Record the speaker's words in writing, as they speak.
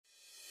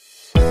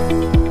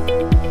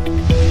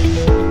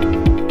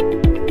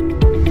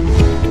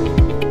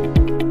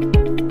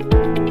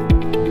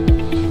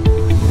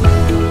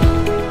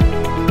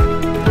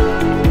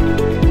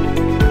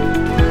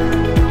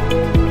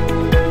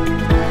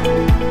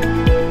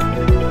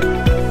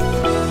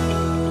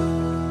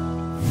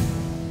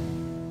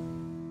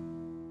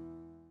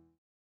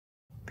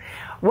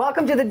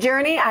Welcome to The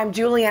Journey. I'm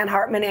Julianne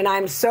Hartman, and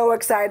I'm so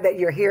excited that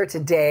you're here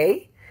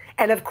today.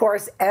 And of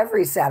course,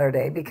 every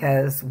Saturday,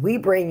 because we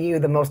bring you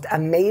the most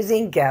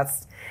amazing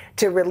guests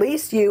to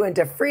release you and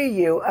to free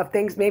you of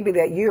things maybe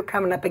that you're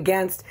coming up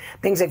against,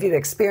 things that you've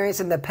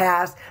experienced in the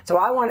past. So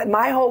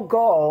my whole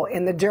goal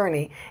in The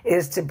Journey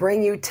is to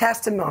bring you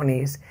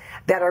testimonies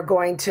that are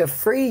going to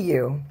free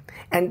you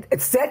and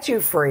set you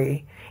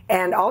free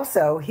and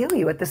also heal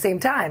you at the same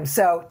time.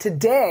 So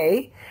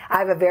today, I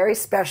have a very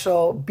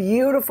special,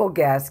 beautiful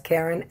guest,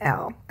 Caren,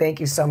 Elle.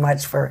 Thank you so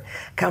much for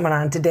coming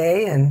on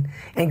today and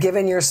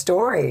giving your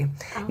story.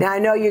 Oh. Now, I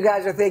know you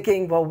guys are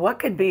thinking, well, what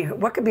could be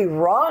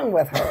wrong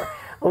with her?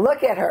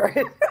 Look at her.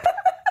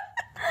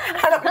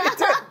 I don't mean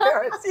to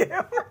embarrass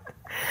you.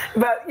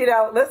 But,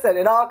 listen,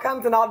 it all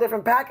comes in all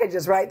different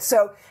packages, right?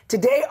 So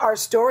today our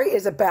story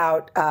is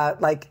about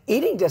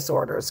eating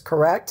disorders,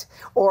 correct?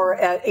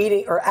 Or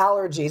eating or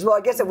allergies. Well,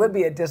 I guess it would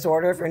be a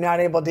disorder if you're not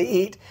able to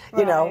eat,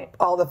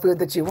 all the food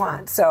that you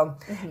want. So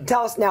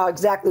tell us now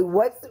exactly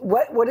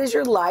what is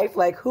your life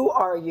like? Who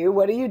are you?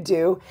 What do you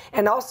do?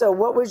 And also,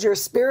 what was your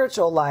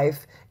spiritual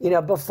life,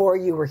 before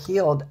you were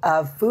healed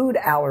of food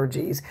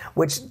allergies?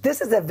 Which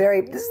this is a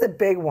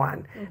big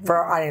one for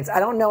our audience. I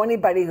don't know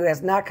anybody who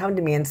has not come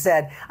to me and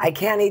said, I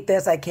can't eat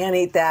this, I can't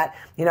eat that,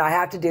 I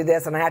have to do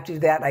this and I have to do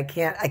that. I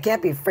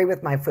can't be free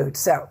with my food.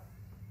 So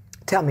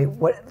tell me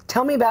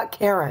about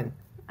Caren.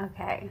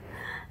 Okay.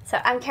 So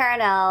I'm Caren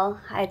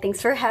Elle. Hi,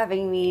 thanks for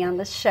having me on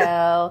the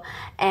show.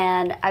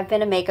 And I've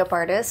been a makeup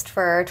artist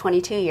for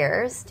 22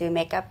 years, do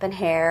makeup and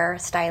hair,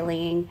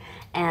 styling,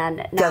 and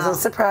now... Doesn't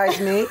surprise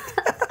me.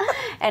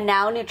 And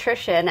now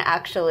nutrition,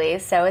 actually.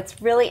 So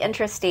it's really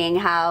interesting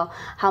how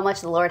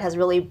much the Lord has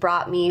really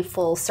brought me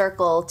full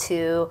circle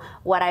to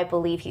what I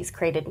believe He's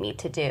created me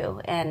to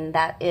do. And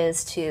that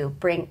is to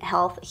bring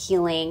health,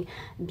 healing,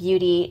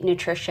 beauty,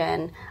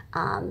 nutrition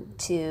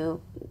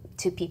to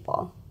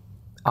people.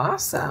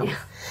 Awesome. Yeah.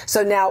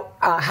 So now,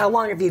 how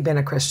long have you been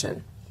a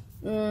Christian?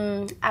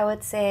 I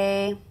would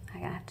say, I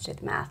have to do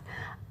the math,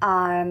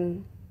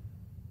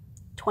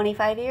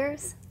 25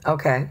 years.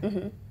 Okay.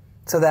 Mm-hmm.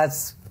 So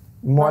that's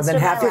more than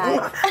half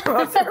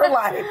most of your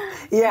life.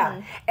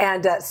 Yeah.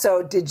 And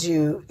so did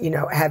you,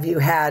 have you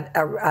had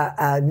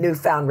a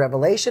newfound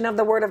revelation of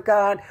the Word of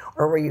God,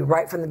 or were you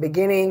right from the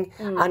beginning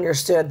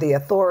understood the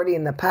authority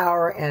and the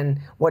power and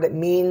what it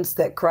means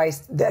that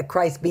Christ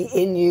be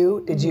in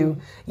you? Did you,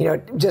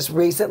 just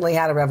recently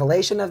had a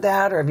revelation of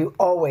that, or have you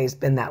always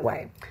been that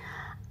way?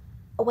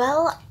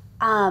 Well,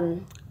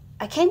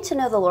 I came to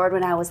know the Lord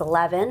when I was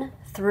 11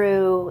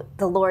 through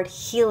the Lord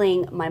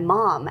healing my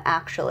mom,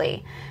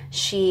 actually.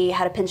 She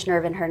had a pinched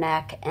nerve in her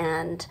neck,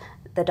 and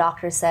the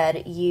doctor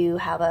said, you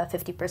have a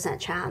 50%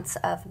 chance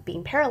of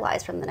being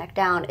paralyzed from the neck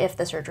down if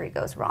the surgery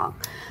goes wrong.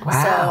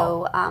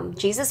 Wow. So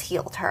Jesus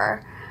healed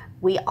her.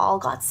 We all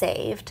got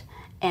saved,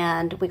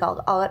 and we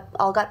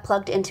all got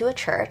plugged into a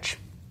church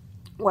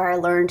where I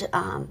learned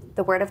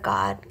the Word of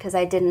God, because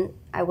I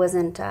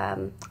wasn't,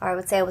 or I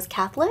would say I was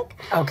Catholic.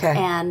 Okay.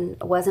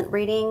 And wasn't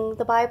reading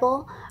the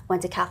Bible,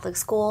 went to Catholic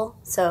school.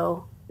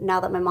 So now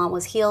that my mom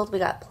was healed, we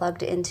got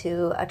plugged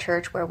into a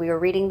church where we were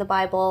reading the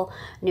Bible,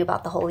 knew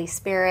about the Holy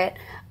Spirit,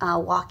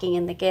 walking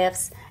in the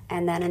gifts.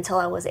 And then until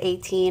I was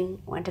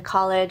 18, went to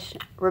college,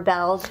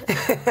 rebelled.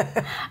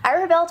 I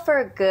rebelled for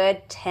a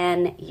good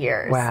 10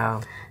 years.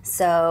 Wow.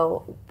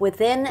 So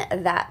within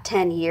that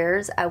 10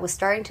 years, I was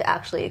starting to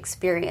actually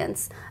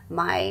experience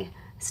my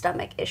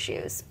stomach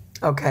issues.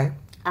 Okay.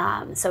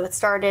 So it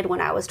started when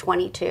I was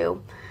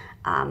 22.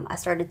 I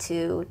started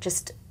to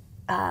just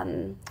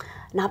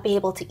not be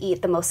able to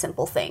eat the most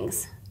simple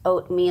things.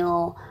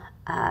 Oatmeal,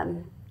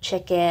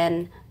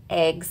 chicken,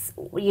 eggs,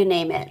 you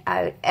name it.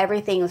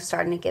 Everything was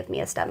starting to give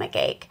me a stomach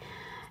ache.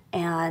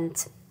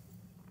 And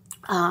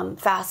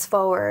fast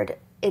forward,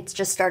 it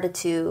just started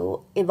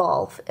to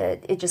evolve.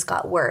 It just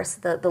got worse.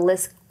 The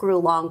list grew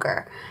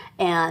longer.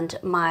 And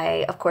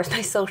of course,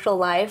 my social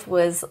life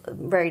was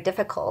very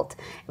difficult.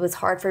 It was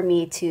hard for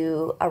me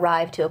to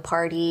arrive to a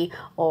party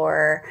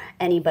or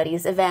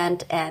anybody's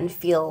event and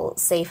feel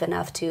safe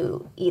enough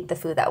to eat the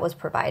food that was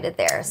provided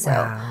there. So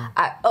wow.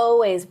 I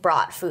always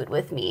brought food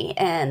with me,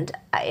 and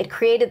it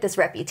created this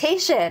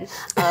reputation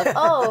of,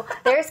 oh,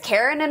 there's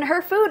Caren in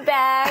her food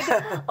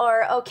bag,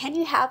 or, oh, can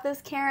you have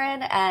this,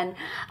 Caren? And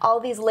all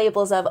these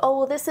labels of, oh,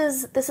 well, this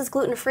is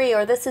gluten-free,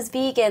 or this is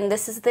vegan,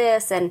 this is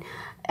this, and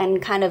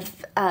kind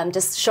of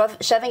just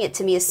shoving it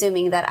to me,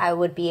 assuming that I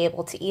would be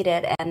able to eat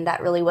it, and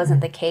that really wasn't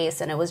the case,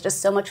 and it was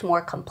just so much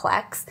more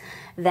complex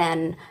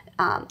than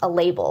a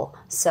label.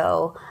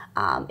 So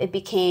it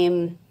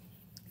became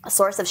a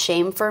source of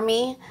shame for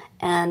me,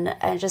 and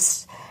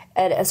just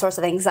a source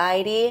of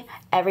anxiety.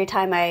 Every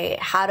time I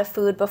had a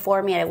food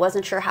before me and I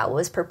wasn't sure how it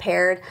was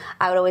prepared,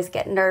 I would always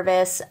get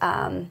nervous.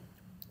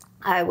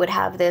 I would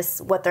have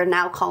this, what they're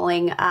now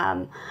calling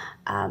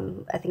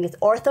I think it's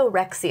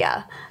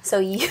orthorexia. So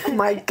oh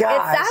my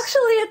gosh. It's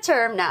actually a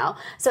term now.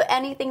 So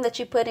anything that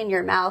you put in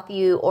your mouth,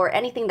 or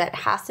anything that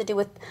has to do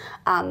with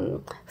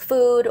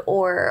food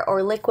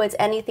or liquids,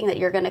 anything that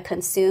you're going to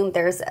consume,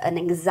 there's an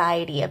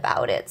anxiety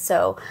about it.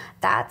 So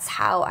that's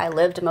how I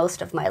lived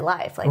most of my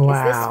life. Like, wow.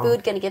 Is this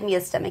food going to give me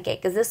a stomach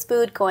ache? Is this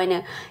food going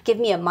to give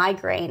me a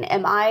migraine?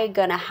 Am I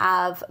going to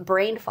have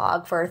brain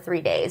fog for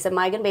 3 days? Am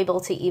I going to be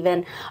able to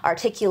even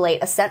articulate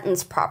a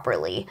sentence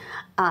properly?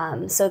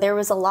 So there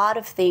was a lot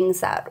of symptoms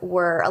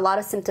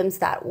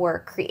that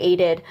were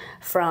created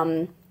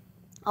from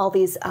all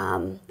these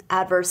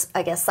adverse,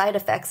 I guess, side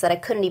effects that I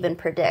couldn't even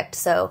predict.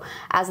 So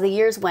as the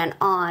years went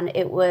on,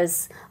 it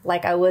was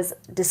like I was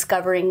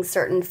discovering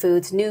certain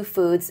foods, new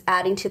foods,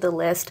 adding to the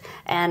list,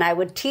 and I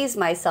would tease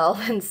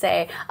myself and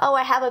say, oh,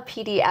 I have a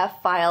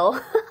PDF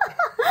file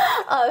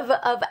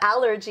of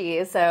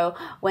allergies. So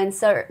when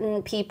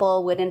certain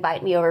people would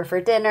invite me over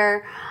for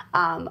dinner,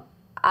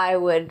 I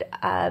would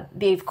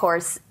be, of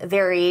course,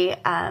 very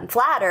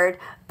flattered,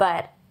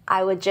 but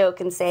I would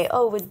joke and say,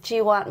 oh, would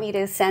you want me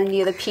to send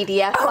you the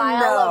PDF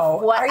file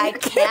of what I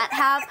can't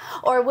have?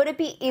 Or would it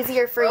be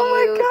easier for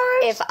you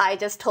if I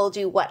just told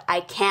you what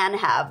I can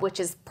have, which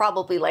is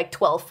probably like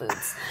 12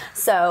 foods?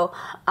 So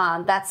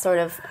that's sort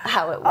of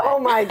how it went. Oh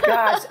my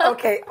gosh.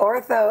 Okay,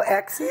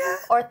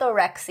 orthorexia?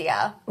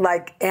 Orthorexia.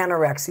 Like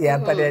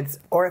anorexia, but it's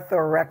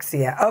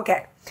orthorexia.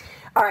 Okay.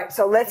 All right,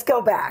 so let's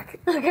go back.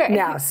 Okay.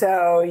 Now,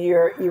 so you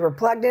were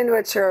plugged into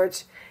a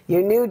church,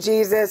 you knew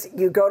Jesus,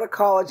 you go to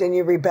college, and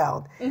you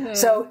rebelled. Mm-hmm.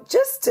 So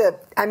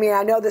I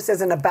know this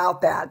isn't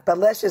about that, but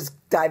let's just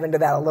dive into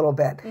that a little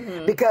bit.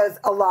 Mm-hmm. Because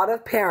a lot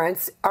of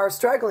parents are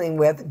struggling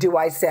with, do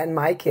I send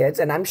my kids?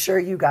 And I'm sure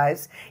you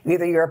guys,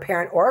 either you're a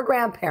parent or a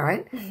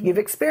grandparent, you've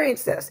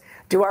experienced this.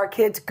 Do our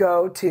kids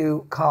go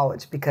to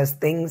college? Because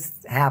things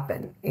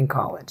happen in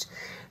college.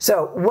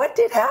 So what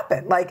did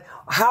happen? Like,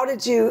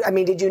 did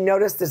you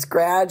notice this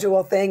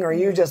gradual thing, or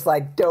you just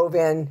like dove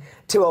in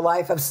to a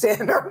life of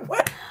sin, or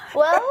what?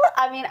 Well,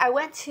 I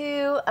went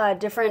to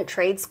different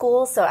trade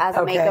schools. So as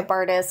a makeup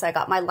artist, I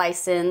got my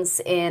license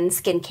in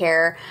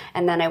skincare,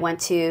 and then I went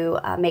to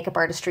makeup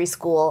artistry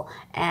school.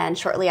 And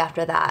shortly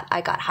after that,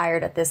 I got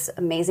hired at this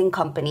amazing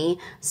company.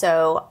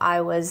 So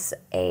I was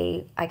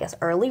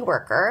early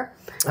worker,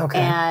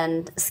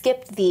 and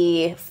skipped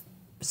the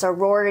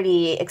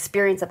sorority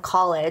experience of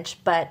college,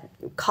 but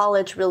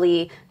college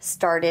really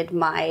started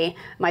my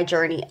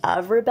journey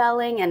of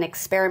rebelling and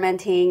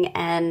experimenting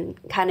and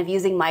kind of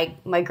using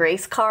my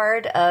grace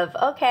card of,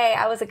 okay,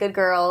 I was a good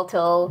girl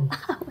till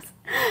I was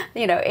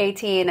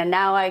 18, and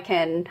now I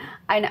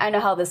know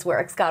how this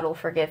works. God will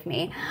forgive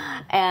me.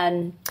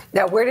 And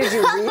now, where did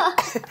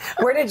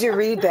you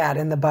read that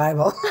in the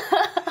Bible?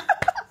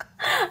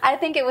 I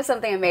think it was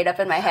something I made up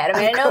in my head.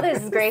 I know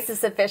this grace is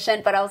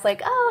sufficient, but I was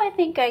like, I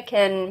think I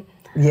can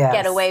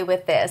get away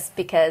with this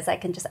because I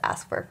can just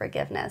ask for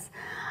forgiveness.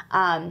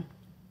 And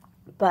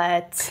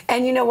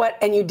you know what?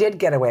 And you did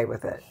get away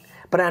with it.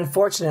 But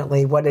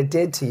unfortunately, what it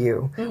did to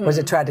you was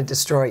it tried to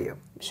destroy you.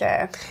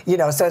 Sure.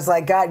 So it's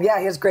like, God,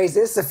 His grace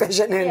is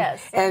sufficient,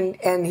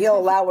 and He'll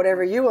allow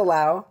whatever you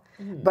allow.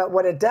 Mm-hmm. But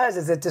what it does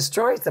is it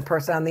destroys the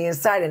person on the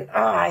inside, and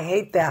I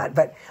hate that.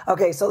 But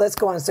okay, so let's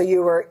go on. So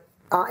you were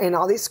in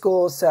all these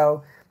schools.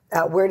 So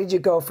where did you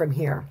go from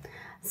here?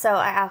 So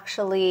I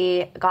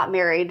actually got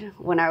married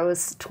when I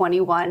was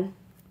 21,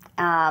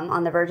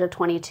 on the verge of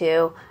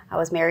 22. I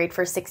was married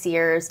for 6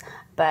 years,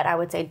 but I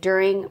would say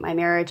during my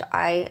marriage,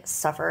 I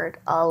suffered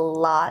a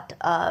lot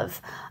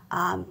of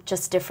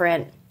just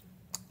different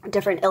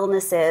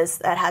illnesses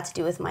that had to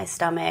do with my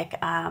stomach.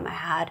 I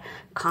had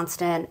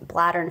constant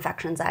bladder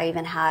infections. I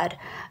even had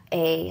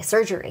a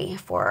surgery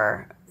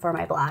for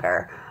my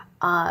bladder.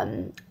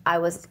 I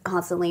was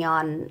constantly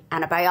on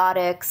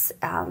antibiotics.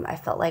 I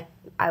felt like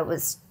I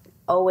was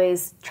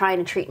always trying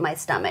to treat my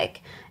stomach,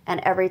 and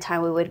every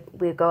time we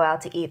would go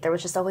out to eat, there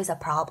was just always a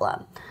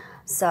problem.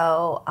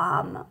 So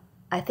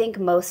I think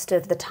most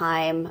of the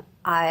time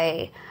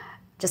I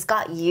just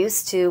got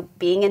used to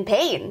being in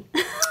pain.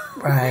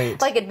 Right.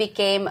 Like it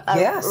became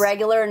a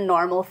regular,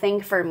 normal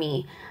thing for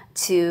me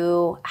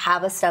to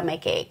have a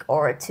stomach ache,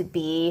 or to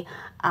be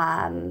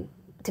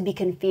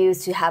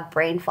confused, to have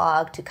brain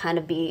fog, to kind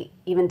of be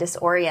even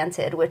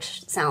disoriented,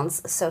 which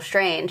sounds so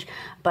strange.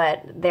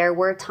 But there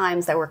were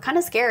times that were kind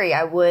of scary.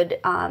 I would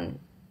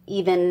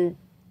even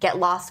get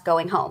lost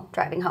driving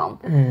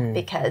home,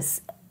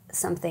 because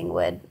something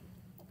would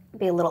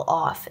be a little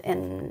off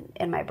in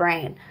my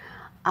brain.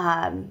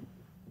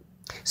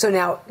 So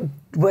now,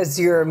 was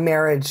your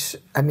marriage,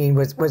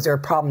 was there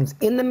problems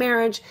in the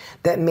marriage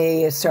that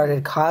may have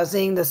started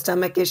causing the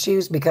stomach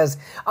issues? Because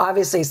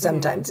obviously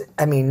sometimes,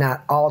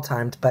 not all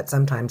times, but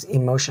sometimes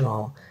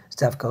emotional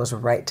stuff goes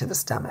right to the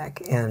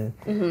stomach. And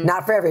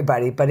not for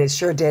everybody, but it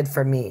sure did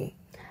for me.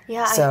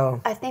 Yeah,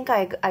 so I think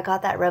I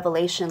got that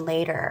revelation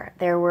later.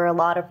 There were a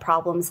lot of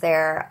problems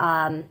there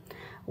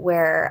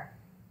where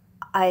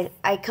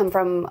I come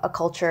from a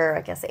culture,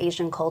 I guess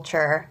Asian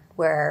culture,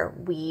 where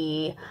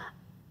we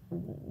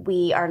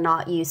we are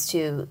not used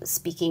to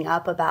speaking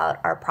up about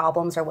our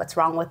problems or what's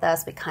wrong with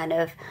us. We kind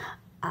of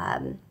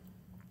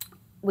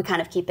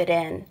keep it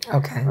in.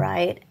 Okay.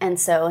 Right. And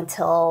so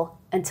until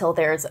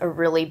there's a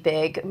really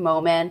big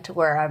moment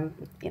where I'm,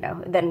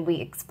 then we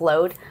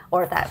explode,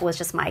 or that was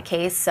just my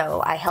case.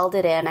 So I held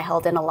it in. I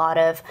held in a lot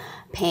of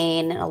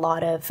pain and a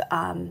lot of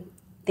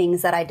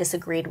things that I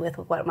disagreed with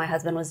what my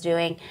husband was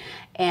doing.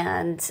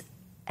 And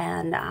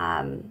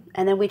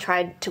then we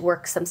tried to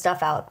work some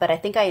stuff out, but I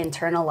think I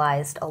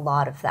internalized a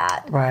lot of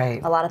that,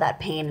 right? A lot of that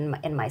pain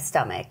in my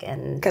stomach,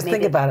 and because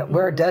think about it,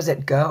 where does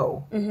it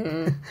go?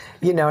 And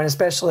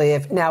especially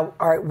if now,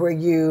 were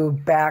you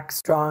back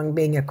strong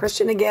being a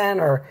Christian again,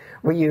 or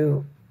were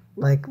you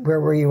where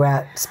were you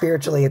at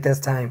spiritually at this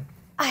time?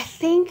 I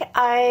think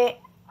I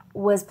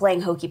was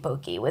playing hokey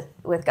pokey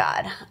with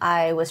God.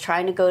 I was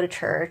trying to go to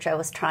church. I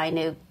was trying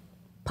to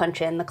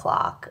punch in the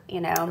clock,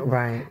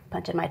 right?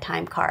 Punch in my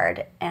time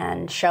card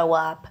and show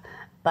up,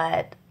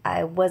 but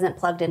I wasn't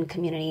plugged in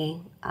community.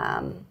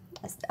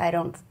 I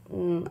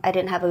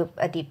didn't have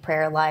a deep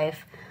prayer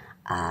life.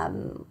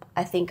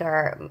 I think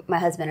my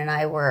husband and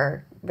I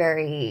were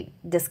very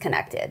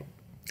disconnected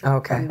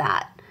from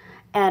that.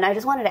 And I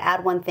just wanted to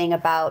add one thing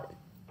about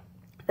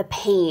the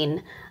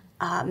pain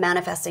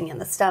manifesting in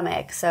the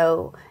stomach.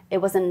 So it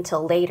wasn't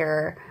until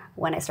later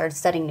when I started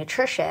studying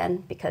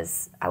nutrition,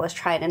 because I was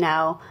trying to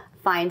now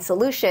find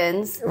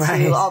solutions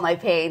to all my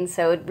pain.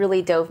 So it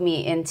really dove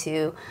me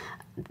into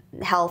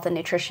health and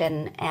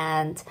nutrition.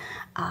 And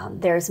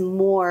there's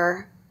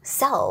more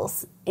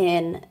cells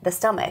in the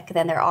stomach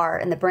than there are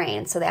in the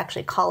brain. So they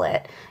actually call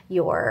it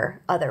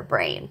your other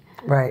brain.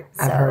 Right.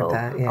 I've heard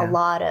that. Yeah. A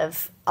lot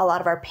of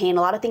our pain,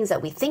 a lot of things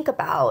that we think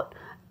about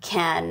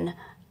can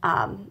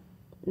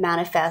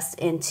manifest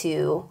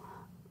into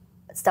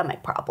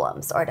stomach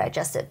problems or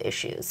digestive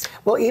issues.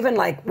 Well, even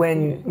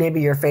when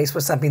maybe you're faced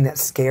with something that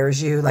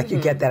scares you,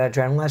 you get that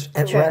adrenaline rush,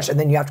 and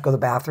then you have to go to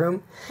the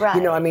bathroom.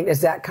 Right.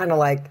 Is that kind of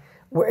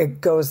where it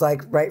goes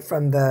right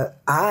from the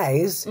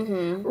eyes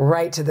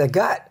right to the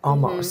gut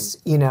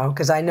almost,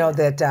 because I know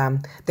that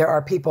there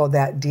are people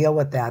that deal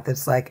with that.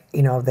 That's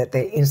that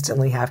they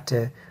instantly have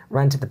to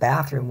run to the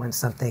bathroom when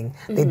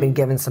they've been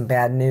given some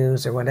bad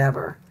news or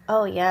whatever.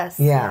 Oh, yes.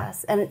 Yeah.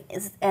 Yes.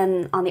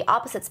 And on the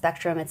opposite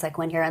spectrum, it's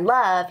when you're in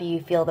love, you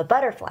feel the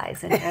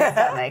butterflies in your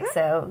stomach.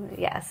 So,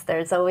 yes,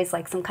 there's always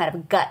some kind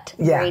of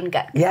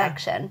brain-gut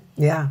connection.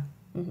 Yeah.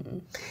 Mm-hmm.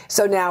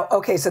 So now,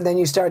 so then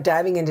you start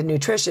diving into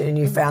nutrition, and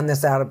you found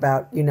this out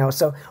about,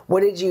 so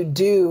what did you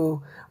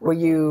do? Were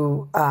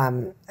you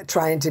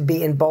trying to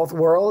be in both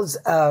worlds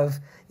of,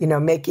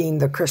 making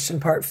the Christian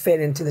part fit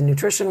into the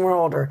nutrition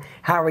world, or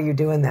how are you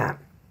doing that?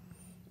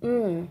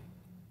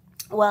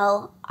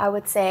 Well, I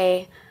would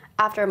say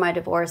after my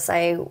divorce,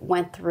 I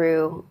went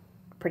through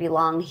a pretty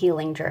long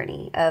healing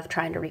journey of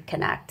trying to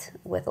reconnect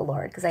with the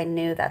Lord, because I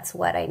knew that's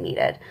what I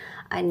needed.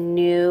 I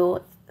knew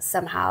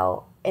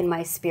somehow in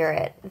my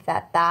spirit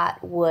that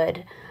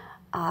would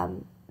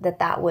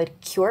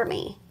cure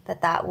me,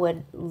 that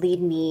would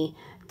lead me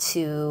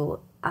to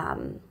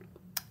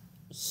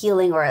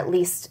healing, or at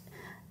least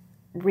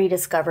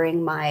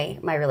rediscovering my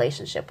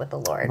relationship with the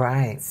Lord.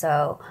 Right.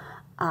 So,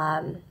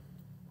 sorry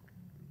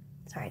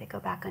to go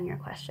back on your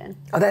question.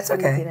 Oh, that's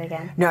okay. Do that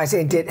again. No, I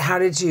say, how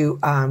did you,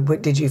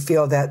 what did you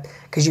feel that,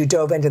 because you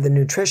dove into the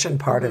nutrition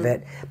part of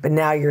it, but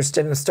now you're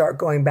going to start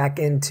going back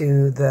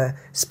into the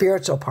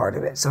spiritual part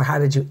of it. So how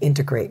did you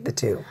integrate the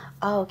two?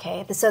 Oh,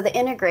 okay. So the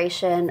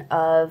integration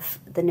of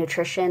the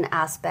nutrition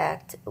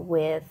aspect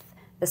with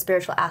the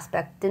spiritual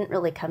aspect didn't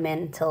really come in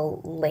until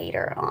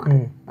later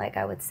on.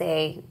 I would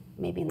say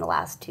maybe in the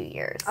last 2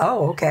 years.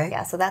 Oh, okay.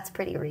 Yeah, so that's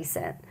pretty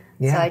recent.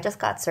 Yeah. So I just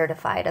got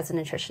certified as a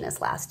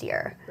nutritionist last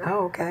year.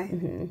 Oh, okay.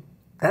 Mm-hmm.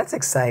 That's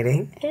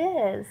exciting. It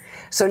is.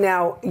 So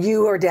now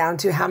you are down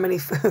to how many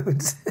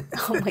foods?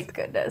 Oh my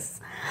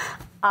goodness.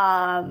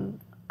 I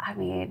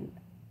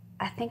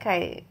think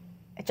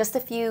just a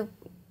few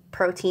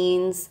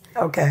proteins.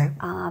 Okay.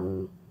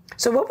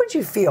 So what would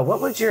you feel? What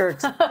would you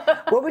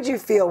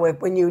feel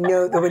when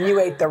you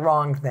ate the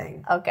wrong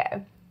thing?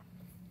 Okay.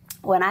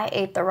 When I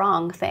ate the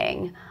wrong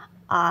thing,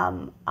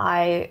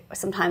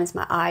 sometimes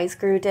my eyes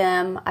grew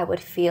dim. I would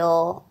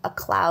feel a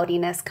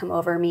cloudiness come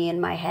over me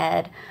in my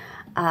head.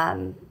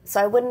 So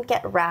I wouldn't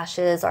get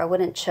rashes, or I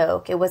wouldn't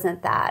choke. It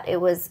wasn't that. It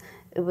was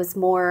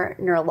more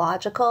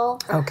neurological.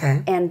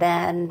 Okay. And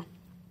then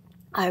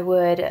I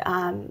would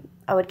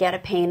get a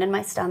pain in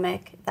my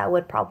stomach that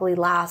would probably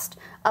last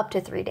up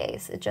to 3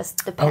 days. It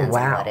just depends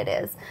on what it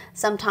is.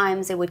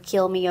 Sometimes it would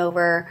keel me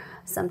over.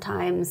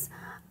 Sometimes.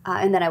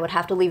 And then I would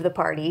have to leave the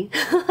party.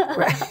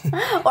 Right.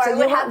 Or I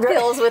would have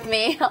pills with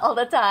me all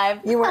the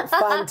time. You weren't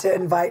fun to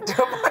invite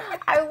to a party.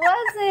 I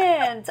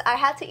wasn't. I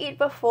had to eat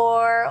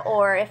before,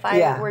 or if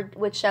I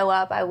would show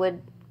up, I would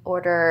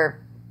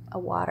order a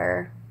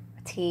water,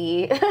 a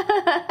tea.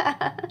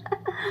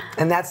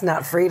 And that's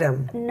not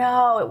freedom.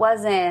 No, it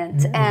wasn't.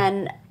 Mm-hmm.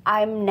 And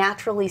I'm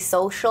naturally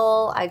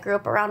social. I grew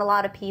up around a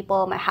lot of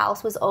people. My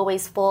house was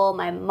always full.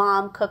 My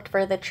mom cooked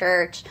for the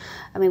church.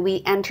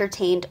 We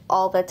entertained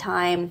all the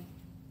time.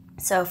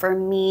 So for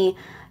me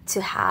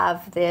to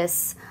have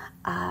this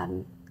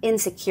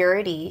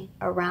insecurity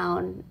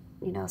around,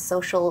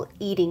 social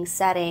eating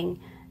setting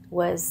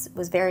was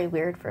very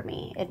weird for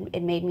me.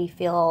 It made me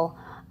feel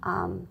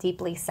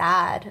deeply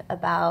sad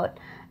about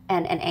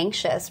and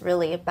anxious,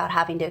 really, about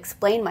having to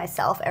explain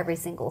myself every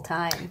single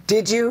time.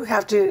 Did you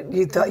have to,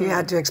 you thought you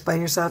had to explain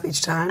yourself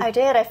each time? I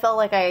did. I felt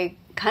like I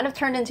kind of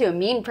turned into a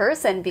mean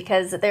person,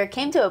 because there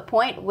came to a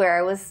point where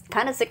I was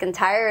kind of sick and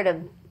tired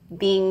of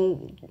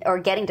being or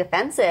getting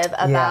defensive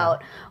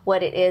about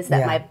what it is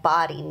that my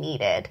body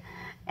needed,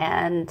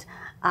 and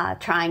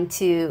trying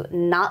to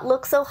not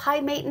look so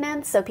high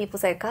maintenance. So people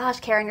say, gosh,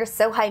 Caren, you're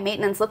so high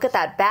maintenance. Look at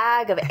that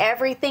bag of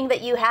everything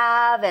that you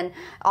have, and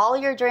all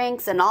your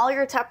drinks and all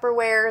your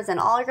Tupperwares and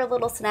all your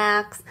little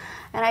snacks.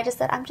 And I just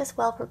said, I'm just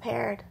well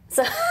prepared.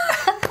 So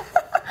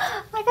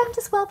I'm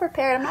just well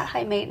prepared. I'm not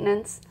high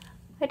maintenance.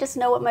 I just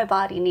know what my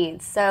body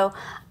needs. So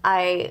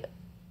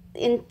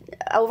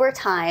over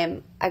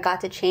time, I got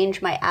to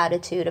change my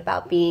attitude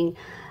about being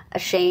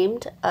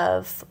ashamed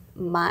of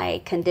my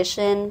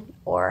condition,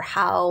 or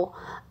how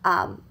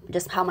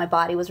my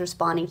body was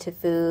responding to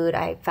food.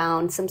 I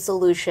found some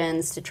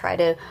solutions to try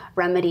to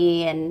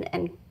remedy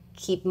and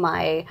keep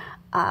my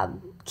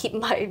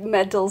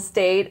mental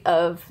state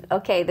of,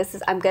 okay,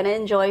 I'm going to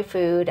enjoy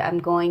food. I'm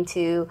going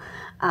to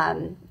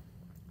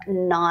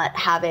not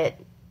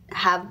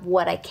have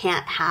what I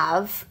can't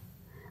have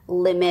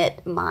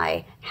limit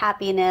my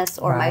happiness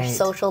or my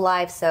social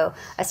life. So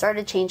I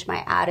started to change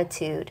my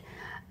attitude.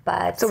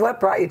 But so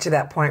what brought you to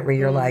that point where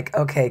you're like,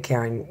 okay,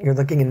 Caren, you're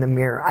looking in the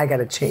mirror, I got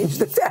to change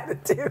this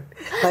attitude?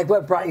 Like,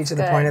 what brought you to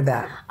the point of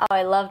that? Oh,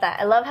 I love that.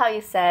 I love how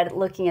you said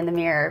looking in the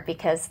mirror,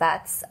 because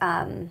that's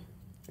a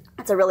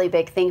really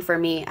big thing for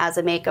me as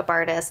a makeup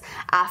artist.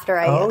 After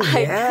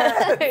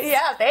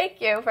yeah,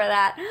 thank you for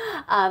that.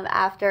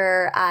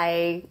 After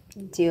I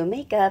do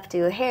makeup,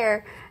 do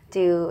hair,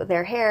 do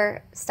their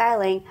hair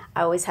styling,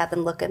 I always have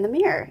them look in the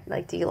mirror.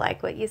 Like, do you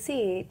like what you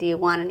see? Do you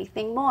want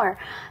anything more?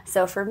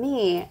 So for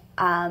me,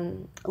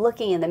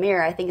 looking in the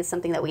mirror, I think is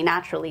something that we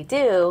naturally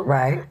do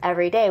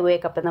every day.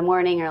 Wake up in the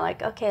morning, you're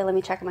like, okay, let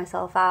me check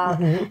myself out.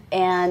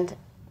 And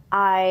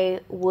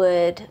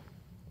and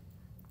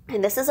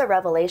this is a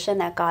revelation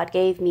that God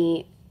gave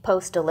me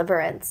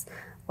post-deliverance,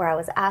 where I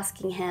was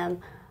asking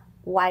him,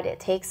 why did it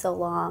take so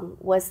long?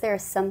 Was there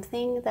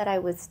something that I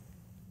was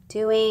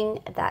doing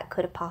that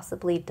could have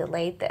possibly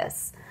delayed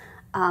this?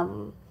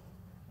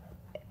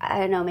 I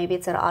don't know, maybe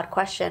it's an odd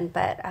question,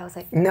 but I was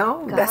like,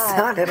 no, God. That's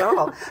not at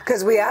all.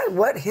 Because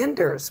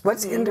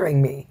what's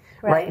hindering me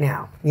right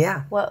now?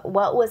 Yeah.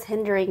 What was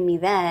hindering me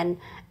then?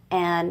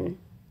 And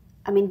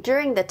I mean,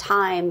 during the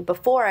time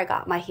before I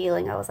got my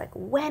healing, I was like,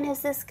 when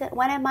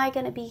am I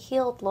going to be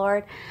healed,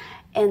 Lord?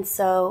 And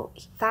so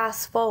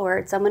fast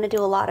forward, so I'm going to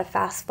do a lot of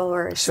fast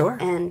forwards. Sure.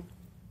 And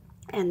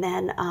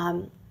then,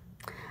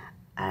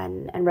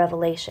 and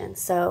revelation.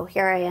 So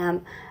here I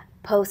am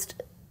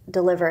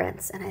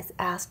post-deliverance, and I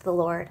asked the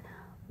Lord,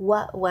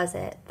 what was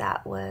it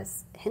that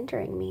was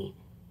hindering me?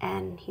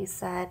 And he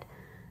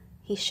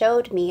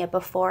showed me a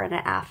before and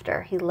an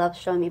after. He loves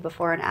showing me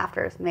before and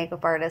after as a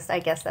makeup artist. I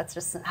guess that's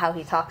just how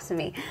he talks to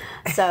me.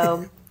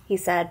 So he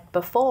said,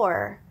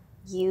 before,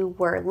 you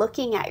were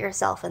looking at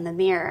yourself in the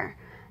mirror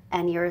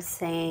and you're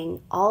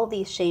saying all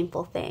these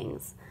shameful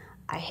things.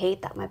 I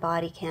hate that my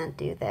body can't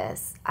do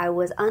this. I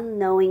was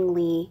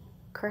unknowingly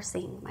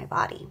cursing my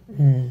body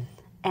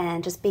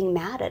and just being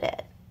mad at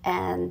it,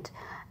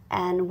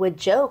 and would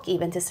joke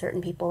even to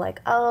certain people like,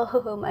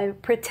 oh, my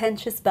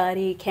pretentious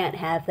body can't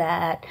have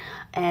that,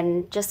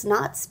 and just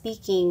not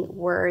speaking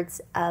words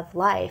of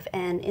life.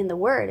 And in the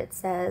word it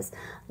says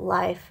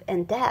life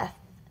and death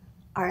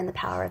are in the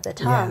power of the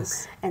tongue.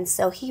 Yes. And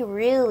so he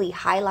really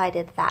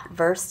highlighted that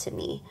verse to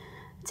me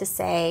to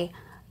say,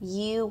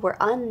 you were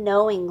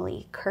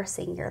unknowingly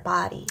cursing your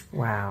body.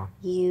 Wow.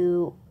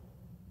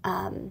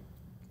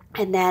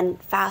 And then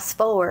fast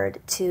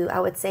forward to, I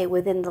would say,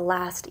 within the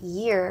last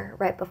year,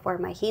 right before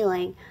my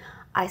healing,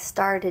 I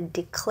started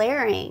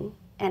declaring,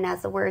 and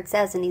as the word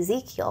says in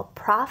Ezekiel,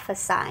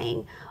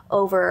 prophesying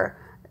over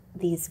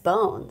these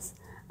bones.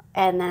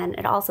 And then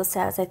it also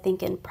says, I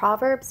think in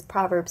Proverbs,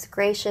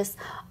 gracious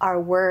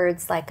are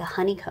words like a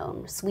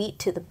honeycomb, sweet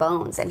to the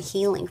bones and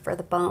healing for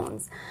the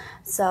bones.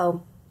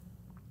 So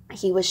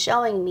he was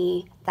showing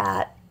me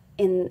that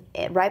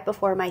right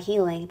before my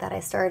healing, that I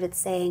started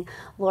saying,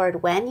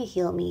 Lord, when you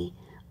heal me,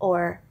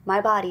 or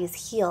my body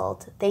is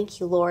healed, thank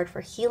you, Lord,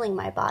 for healing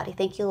my body.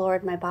 Thank you,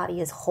 Lord, my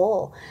body is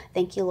whole.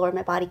 Thank you, Lord,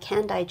 my body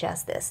can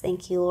digest this.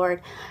 Thank you, Lord.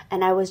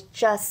 And I was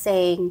just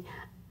saying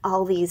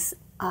all these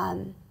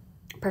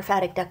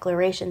prophetic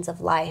declarations of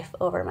life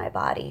over my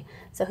body.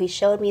 So he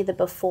showed me the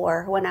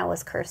before, when I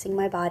was cursing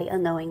my body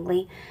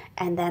unknowingly,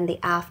 and then the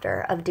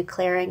after of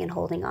declaring and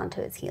holding on to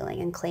his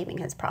healing and claiming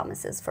his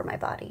promises for my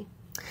body.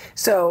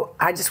 So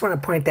I just want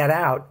to point that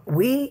out.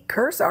 We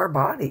curse our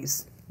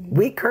bodies.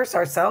 We curse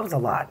ourselves a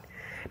lot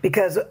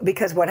because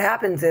what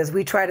happens is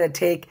we try to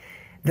take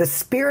the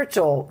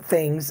spiritual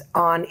things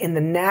on in the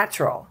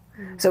natural.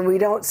 So we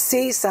don't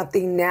see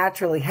something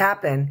naturally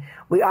happen.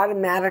 We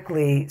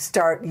automatically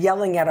start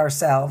yelling at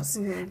ourselves,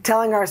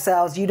 telling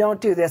ourselves, you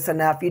don't do this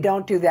enough, you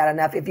don't do that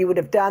enough. If you would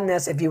have done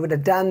this, if you would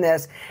have done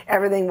this,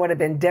 everything would have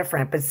been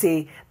different. But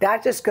see,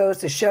 that just goes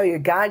to show you,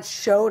 God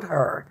showed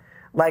her,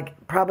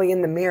 like probably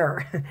in the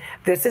mirror,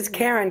 this is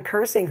Caren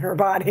cursing her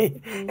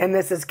body, and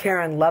this is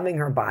Caren loving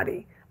her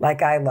body.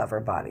 Like I love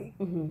her body,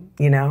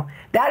 you know?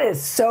 That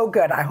is so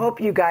good. I hope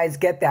you guys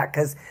get that,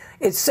 because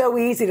it's so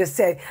easy to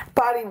say,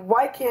 body,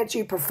 why can't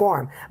you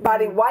perform?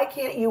 Body, why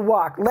can't you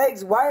walk?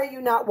 Legs, why are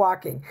you not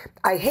walking?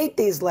 I hate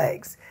these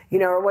legs, you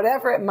know, or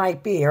whatever it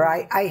might be, or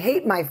I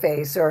hate my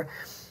face, or,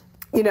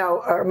 you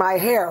know, or my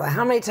hair. Like,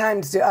 how many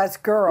times do us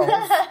girls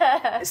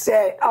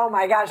say, oh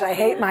my gosh, I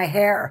hate my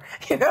hair,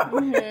 you know?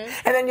 And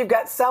then you've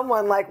got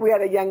someone, like we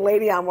had a young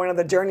lady on one of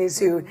the journeys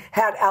who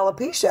had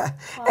alopecia,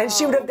 and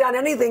she would have done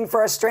anything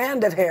for a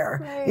strand of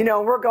hair. Right. You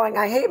know, we're going,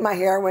 I hate my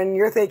hair, when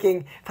you're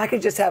thinking, if I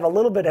could just have a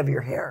little bit of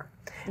your hair.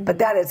 But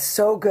that is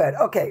so good.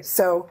 Okay,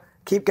 so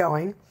keep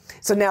going.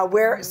 So now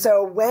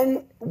so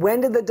when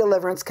did the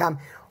deliverance come?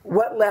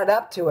 What led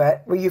up to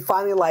it? Were you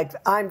finally like,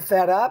 I'm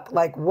fed up?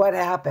 Like, what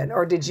happened?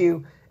 Or did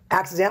you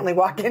accidentally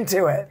walk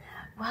into it?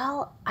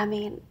 Well, I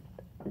mean,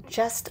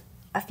 just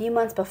a few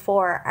months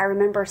before, I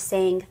remember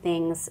saying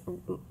things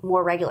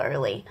more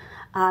regularly.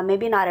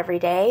 Maybe not every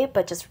day,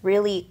 but just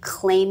really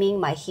claiming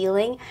my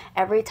healing.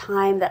 Every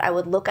time that I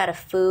would look at a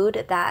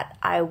food that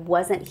I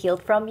wasn't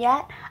healed from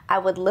yet, I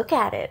would look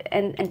at it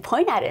and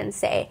point at it and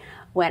say,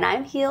 when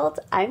I'm healed,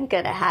 I'm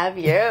going to have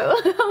you.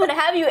 I'm going to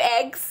have you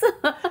eggs.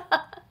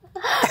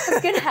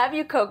 I'm going to have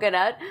you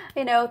coconut,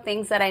 you know,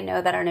 things that I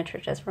know that are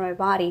nutritious for my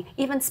body.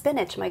 Even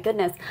spinach, my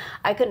goodness.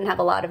 I couldn't have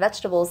a lot of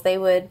vegetables. They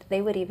would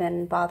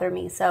even bother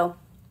me. So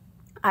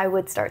I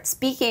would start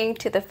speaking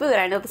to the food.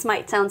 I know this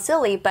might sound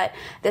silly, but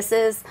this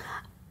is,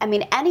 I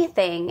mean,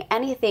 anything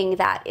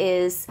that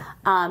is,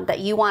 that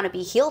you want to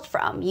be healed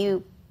from,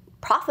 you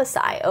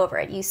prophesy over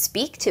it, you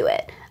speak to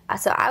it.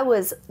 So I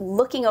was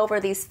looking over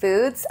these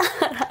foods,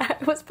 I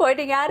was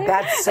pointing at it.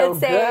 That's so and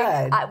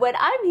saying, good. When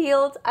I'm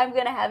healed, I'm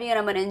going to have you and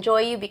I'm going to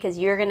enjoy you because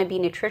you're going to be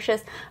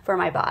nutritious for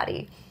my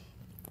body.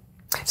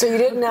 So you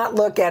did not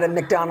look at a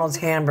McDonald's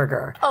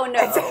hamburger. Oh, no. No,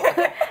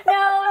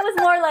 it was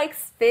more like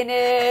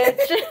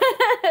spinach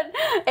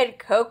and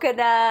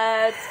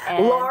coconut.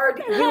 And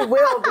Lord, you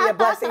will be a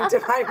blessing to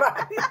my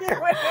body.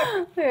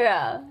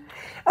 Yeah.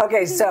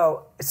 Okay,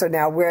 so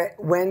now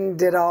when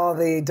did all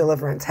the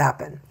deliverance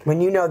happen?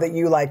 When you know that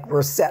you like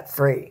were set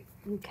free?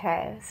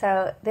 Okay,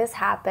 so this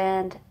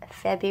happened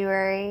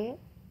February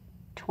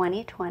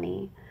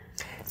 2020.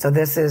 So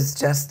this is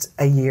just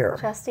a year.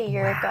 Just a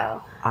year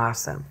ago.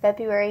 Awesome.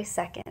 February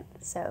 2nd.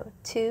 So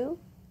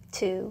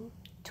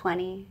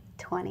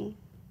 2/2/2020.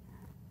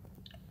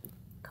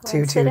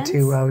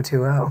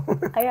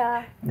 222020.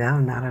 Yeah. No,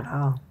 not at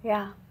all.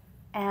 Yeah.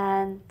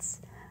 And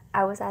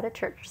I was at a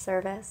church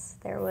service.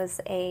 There was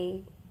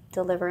a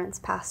deliverance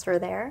pastor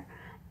there,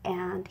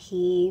 and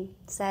he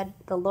said,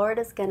 the Lord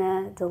is going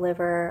to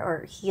deliver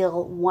or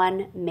heal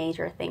one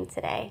major thing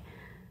today.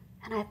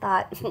 And I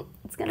thought,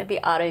 it's going to be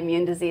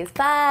autoimmune disease.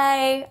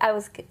 Bye. I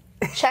was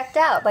checked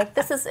out. Like,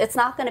 it's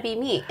not going to be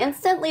me.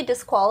 Instantly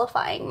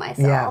disqualifying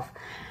myself.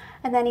 Yeah.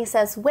 And then he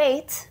says,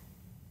 wait,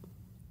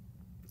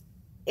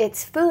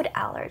 it's food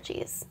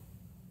allergies.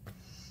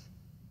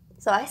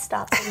 So I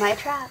stopped in my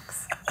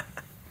tracks. I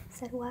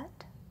said, what?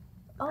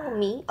 Oh,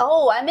 me?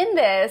 Oh, I'm in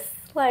this.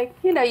 Like,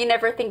 you know, you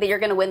never think that you're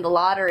going to win the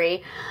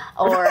lottery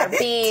or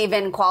be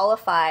even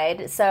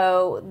qualified.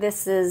 So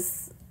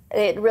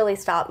it really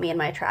stopped me in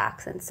my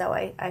tracks. And so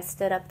I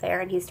stood up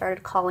there and he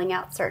started calling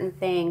out certain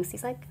things.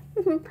 He's like,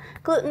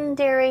 gluten,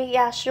 dairy,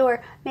 yeah,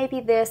 sure. Maybe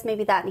this,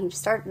 maybe that. And he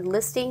just started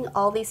listing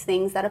all these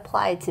things that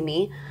applied to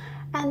me.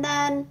 And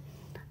then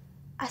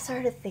I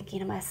started thinking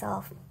to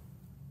myself,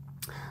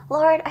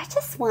 Lord, I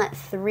just want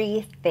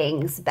 3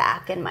 things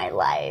back in my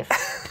life.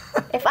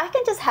 If I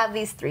can just have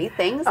these 3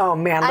 things, oh,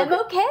 man, I'm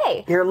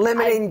okay. You're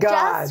limiting God.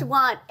 I just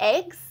want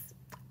eggs,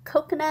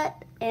 coconut,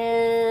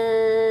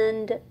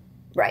 and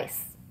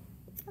rice.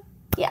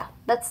 Yeah,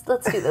 let's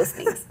do those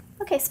things.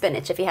 Okay,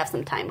 spinach if you have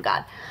some time,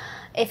 God.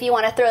 If you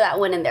want to throw that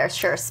one in there,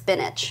 sure,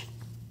 spinach.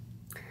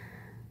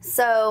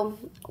 So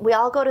we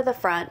all go to the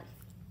front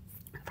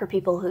for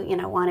people who, you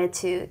know, wanted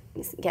to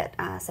get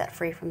set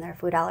free from their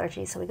food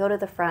allergies. So we go to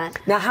the front.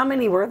 Now, how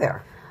many were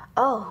there?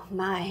 Oh,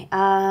 my,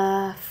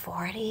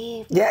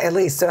 40. Yeah, at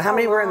least. So how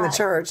many were in the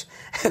church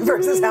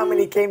versus how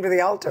many came to the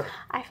altar?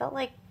 I felt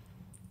like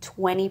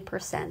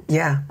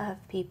 20%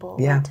 of people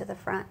went to the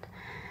front.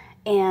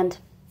 And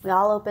we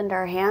all opened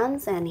our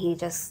hands, and he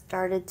just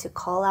started to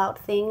call out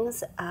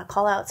things,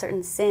 call out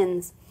certain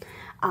sins.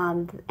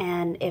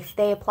 And if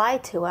they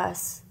applied to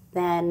us,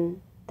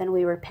 then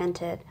we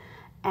repented.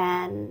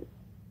 And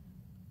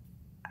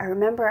I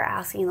remember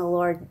asking the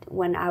Lord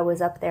when I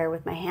was up there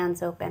with my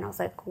hands open, I was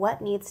like,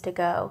 what needs to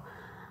go?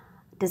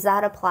 Does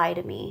that apply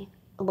to me?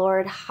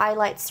 Lord,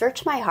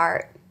 search my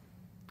heart.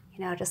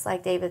 You know, just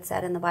like David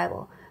said in the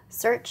Bible,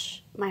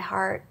 search my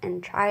heart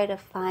and try to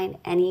find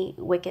any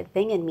wicked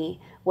thing in me.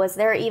 Was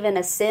there even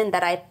a sin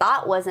that I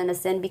thought wasn't a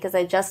sin because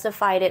I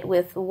justified it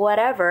with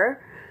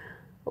whatever?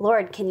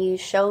 Lord, can you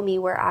show me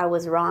where I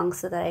was wrong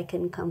so that I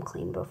can come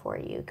clean before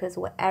you? Because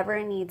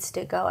whatever needs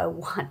to go, I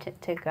want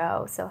it to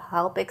go. So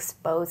help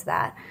expose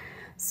that.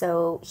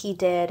 So he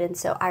did, and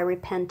so I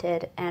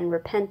repented, and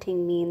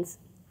repenting means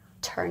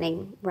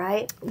turning,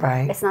 right?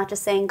 Right. It's not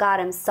just saying, God,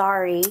 I'm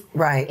sorry.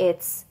 Right.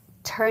 It's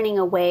turning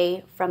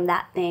away from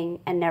that thing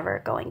and never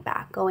going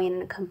back, going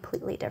in a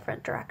completely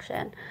different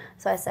direction.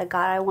 So I said,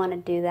 God, I want to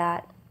do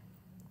that.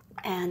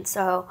 And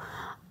so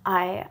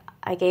I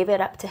gave it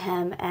up to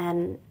him,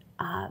 and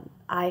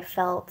I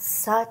felt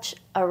such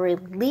a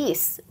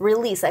release,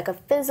 like a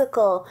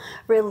physical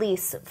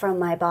release from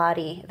my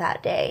body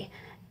that day.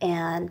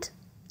 And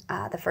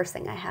the first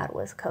thing I had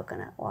was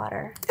coconut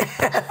water.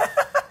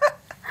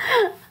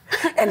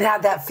 And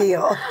how'd that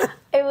feel?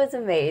 It was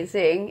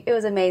amazing. It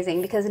was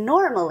amazing because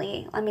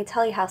normally, let me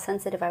tell you how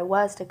sensitive I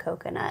was to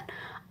coconut.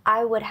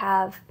 I would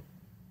have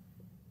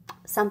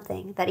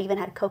something that even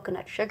had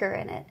coconut sugar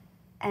in it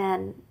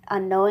and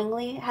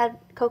unknowingly had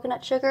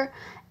coconut sugar,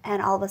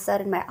 and all of a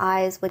sudden my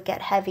eyes would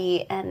get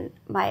heavy and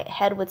my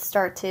head would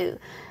start to,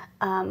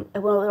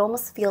 it would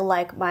almost feel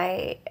like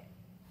my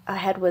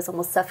head was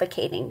almost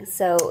suffocating.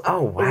 So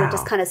Oh, wow. It would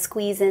just kind of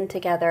squeeze in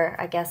together,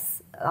 I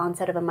guess,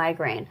 onset of a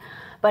migraine.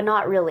 But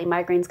not really.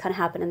 Migraines kind of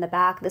happen in the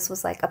back. This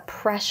was like a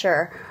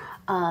pressure.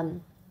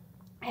 And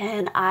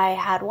I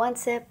had one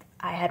sip.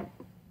 I had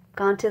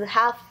gone to the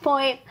half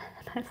point.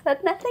 And I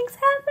said, nothing's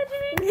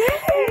happening. Yay.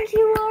 Thank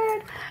you,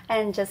 Lord.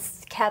 And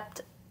just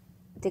kept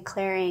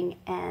declaring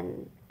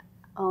and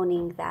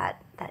owning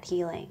that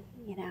healing,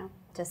 you know,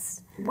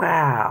 just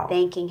Wow.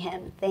 thanking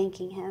him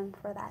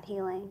for that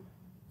healing.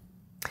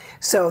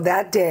 So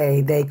that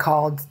day they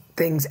called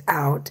things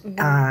out.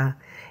 Mm-hmm.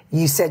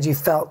 You said you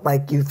felt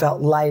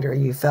lighter.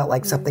 You felt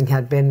like something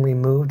had been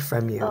removed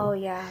from you. Oh,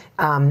 yeah.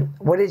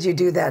 What did you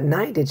do that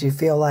night? Did you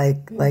feel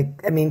like,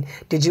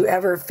 did you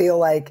ever feel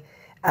like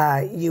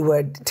you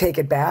would take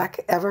it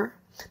back ever?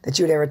 That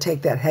you would ever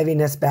take that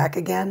heaviness back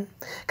again?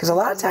 Because a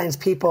lot of times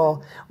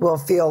people will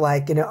feel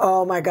like,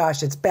 oh my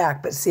gosh, it's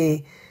back. But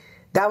see,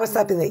 that was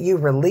something that you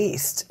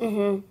released.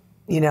 Mm-hmm.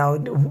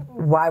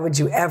 Why would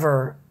you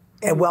ever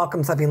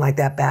welcome something like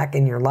that back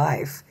in your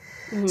life?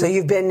 Mm-hmm. So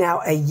you've been now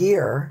a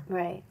year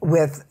right.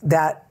 with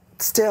that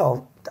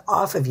still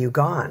off of you,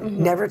 gone,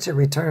 mm-hmm. never to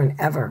return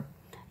ever.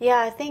 Yeah,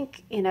 I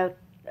think,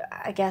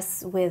 I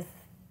guess with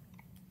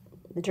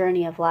the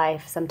journey of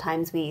life,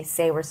 sometimes we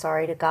say we're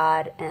sorry to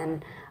God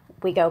and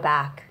we go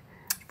back.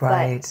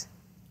 Right.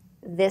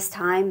 But this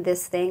time,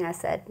 this thing, I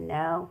said,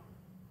 no,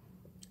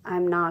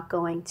 I'm not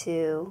going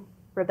to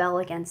rebel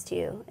against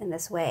you in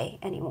this way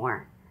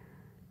anymore.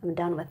 I'm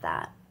done with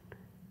that.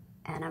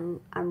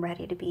 And I'm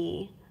ready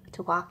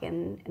to walk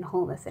in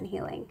wholeness and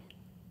healing.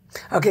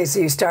 Okay, so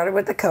you started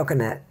with the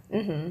coconut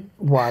mm-hmm.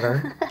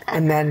 water,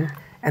 and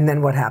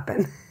then what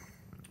happened?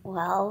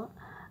 Well,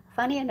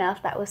 funny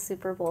enough, that was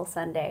Super Bowl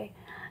Sunday.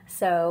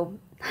 So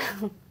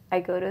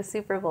I go to a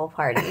Super Bowl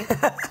party.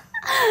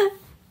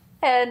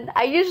 And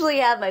I usually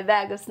have my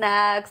bag of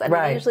snacks.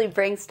 I usually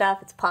bring stuff.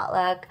 It's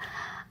potluck.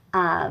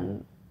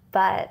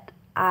 But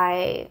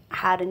I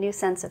had a new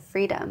sense of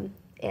freedom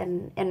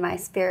in my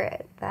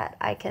spirit that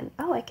I can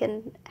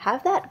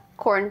have that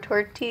corn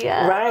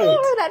tortilla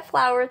or that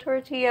flour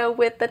tortilla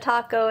with the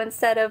taco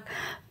instead of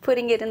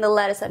putting it in the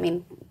lettuce. I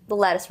mean, the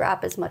lettuce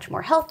wrap is much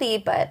more healthy,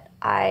 but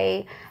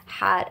I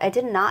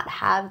did not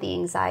have the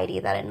anxiety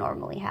that I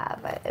normally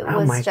have. It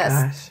was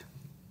just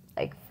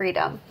like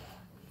freedom.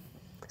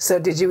 So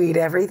did you eat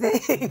everything?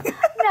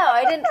 No,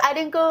 I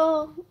didn't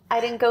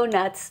go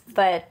nuts,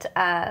 but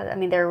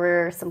there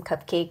were some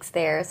cupcakes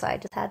there, so I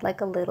just had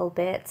like a little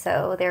bit.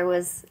 So there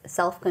was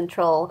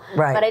self-control,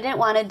 right. But I didn't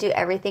want to do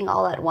everything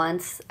all at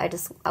once.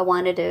 I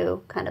wanted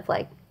to kind of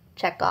like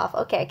check off.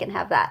 Okay, I can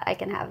have that. I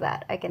can have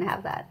that. I can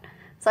have that.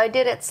 So I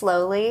did it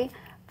slowly,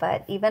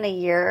 but even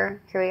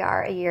here we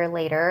are a year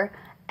later,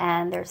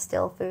 and there's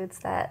still foods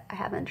that I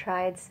haven't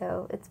tried.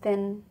 So it's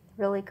been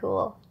really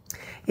cool.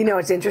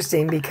 It's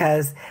interesting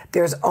because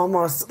there's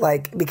almost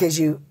like, because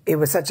it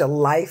was such a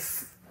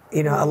life,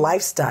 mm-hmm. a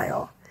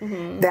lifestyle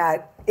mm-hmm.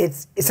 that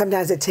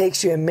sometimes it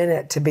takes you a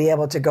minute to be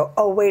able to go,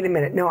 oh, wait a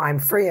minute, no, I'm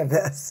free of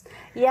this.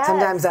 Yes.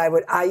 Sometimes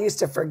I used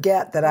to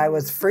forget that I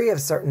was free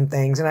of certain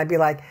things, and I'd be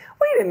like,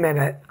 wait a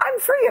minute, I'm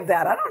free of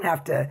that. I don't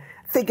have to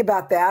think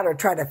about that or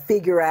try to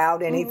figure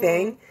out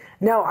anything.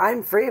 Mm-hmm. No,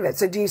 I'm free of it.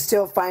 So do you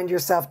still find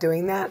yourself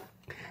doing that?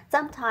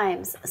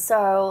 Sometimes.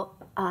 So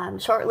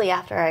shortly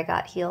after I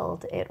got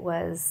healed, it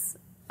was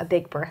a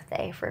big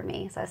birthday for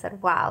me. So I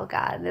said, wow,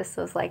 God, this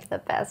was like the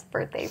best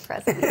birthday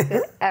present you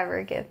could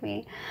ever give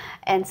me.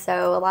 And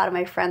so a lot of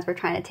my friends were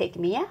trying to take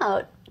me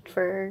out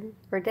for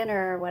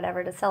dinner or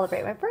whatever to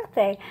celebrate my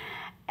birthday.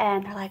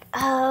 And they're like,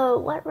 oh,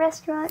 what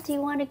restaurant do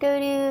you want to go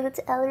to that's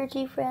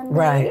allergy friendly?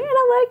 Right. And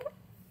I'm like,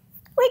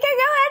 we can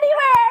go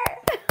anywhere.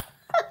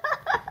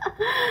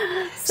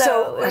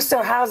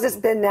 So how's this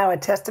been now a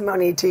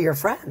testimony to your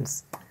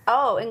friends?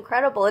 Oh,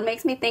 incredible. It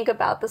makes me think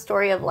about the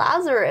story of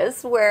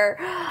Lazarus, where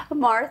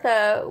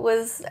Martha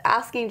was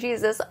asking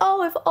Jesus,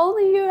 oh, if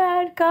only you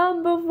had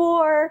come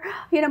before,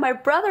 my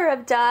brother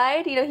had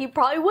died, he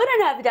probably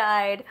wouldn't have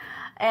died.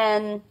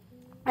 And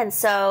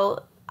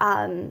so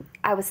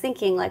I was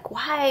thinking, like,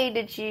 why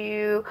did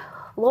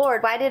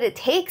it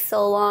take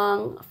so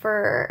long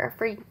for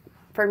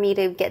me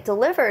to get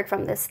delivered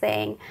from this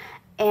thing?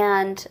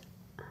 And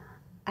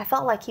I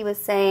felt like he was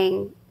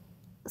saying,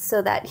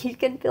 so that you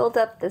can build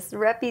up this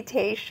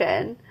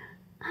reputation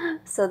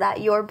so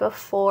that your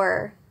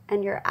before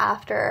and your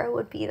after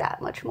would be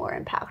that much more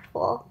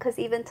impactful. Because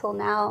even till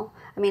now,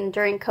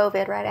 during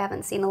COVID, right, I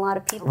haven't seen a lot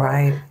of people.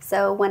 Right.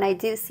 So when I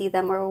do see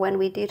them, or when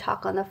we do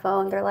talk on the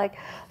phone, they're like,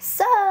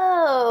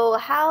 so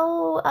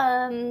how,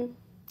 and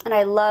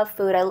I love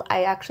food.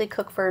 I actually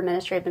cook for a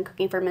ministry. I've been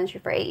cooking for a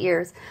ministry for 8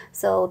 years.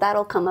 So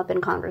that'll come up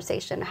in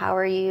conversation. How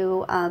are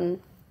you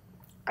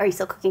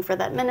still cooking for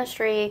that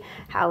ministry?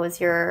 How is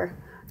your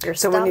So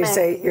stomach? when you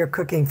say you're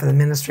cooking for the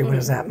ministry, what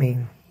does that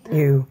mean?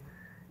 You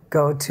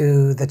go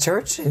to the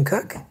church and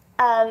cook?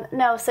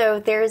 No, so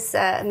there's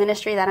a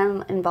ministry that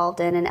I'm involved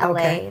in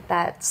LA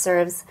that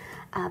serves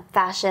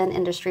fashion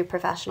industry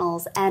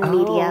professionals and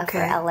media for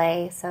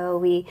LA. So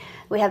we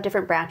have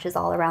different branches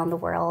all around the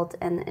world,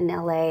 and in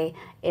LA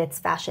it's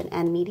fashion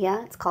and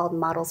media. It's called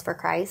Models for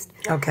Christ.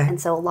 Okay. And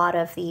so a lot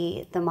of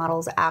the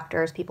models,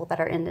 actors, people that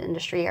are in the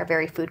industry are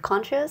very food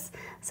conscious.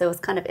 So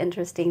it's kind of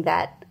interesting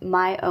that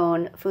my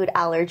own food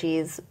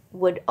allergies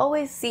would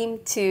always seem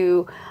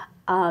to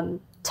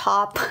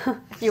top,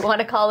 if you want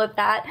to call it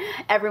that,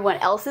 everyone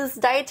else's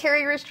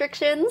dietary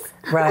restrictions.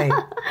 Right.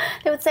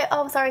 They would say,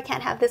 oh, I'm sorry,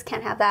 can't have this,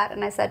 can't have that.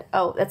 And I said,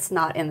 oh, it's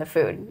not in the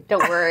food.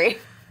 Don't worry.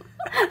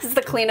 This is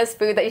the cleanest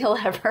food that you'll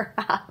ever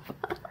have.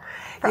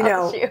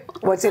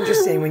 What's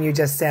interesting when you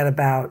just said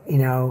about,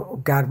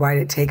 God, why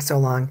did it take so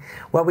long?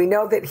 Well, we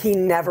know that he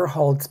never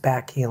holds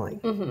back healing.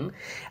 Mm-hmm.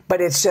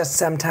 But it's just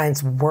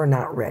sometimes we're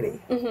not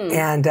ready. Mm-hmm.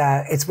 And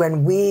it's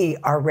when we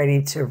are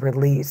ready to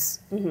release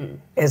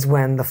is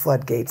when the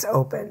floodgates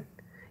open.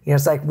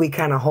 It's like we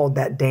kind of hold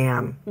that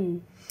dam.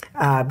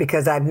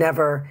 Because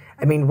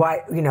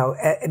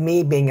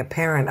me being a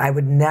parent, I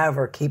would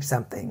never keep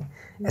something,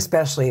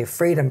 especially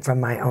freedom from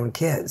my own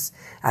kids.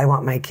 I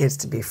want my kids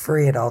to be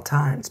free at all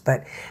times.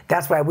 But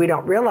that's why we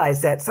don't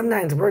realize that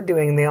sometimes we're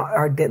doing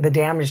the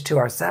damage to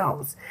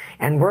ourselves.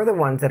 And we're the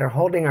ones that are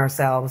holding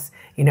ourselves,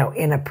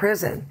 in a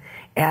prison.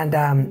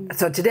 And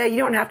so today you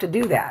don't have to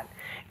do that.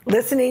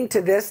 Listening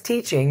to this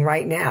teaching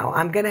right now,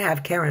 I'm going to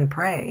have Caren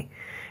pray.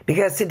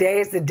 Because today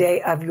is the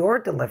day of your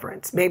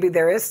deliverance. Maybe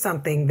there is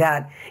something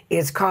that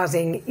is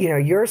causing,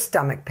 your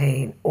stomach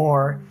pain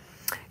or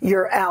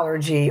your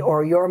allergy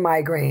or your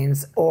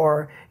migraines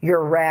or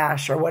your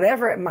rash or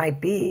whatever it might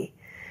be.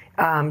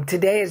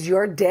 Today is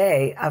your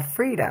day of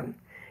freedom.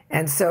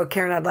 And so,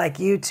 Caren, I'd like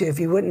you to, if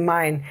you wouldn't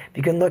mind, if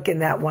you can look in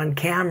that one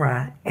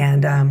camera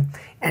and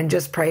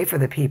just pray for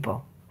the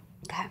people.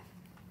 Okay.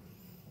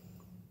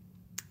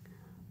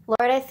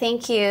 Lord, I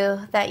thank you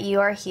that you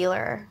are a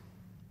healer.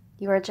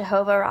 You are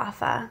Jehovah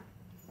Rapha.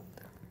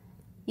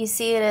 You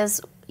see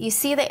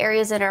the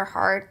areas in our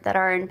heart that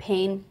are in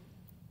pain.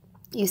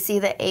 You see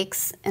the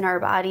aches in our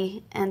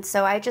body. And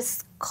so I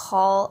just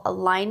call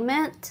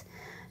alignment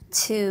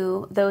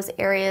to those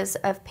areas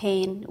of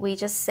pain. We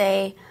just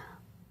say,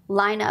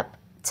 line up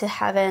to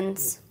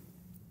heaven's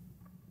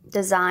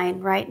design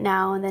right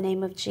now in the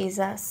name of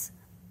Jesus.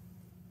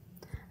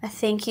 I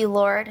thank you,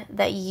 Lord,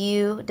 that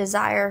you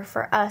desire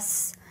for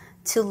us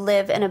to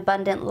live an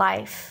abundant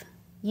life.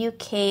 You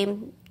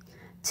came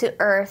to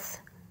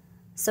earth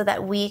so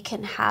that we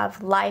can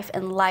have life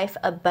and life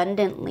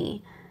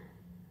abundantly.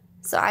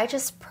 So I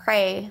just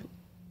pray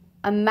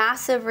a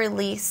massive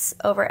release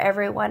over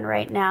everyone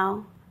right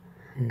now.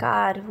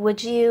 God,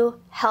 would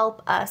you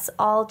help us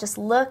all just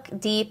look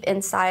deep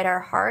inside our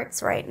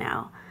hearts right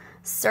now?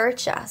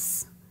 Search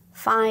us.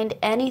 Find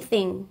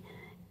anything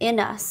in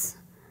us,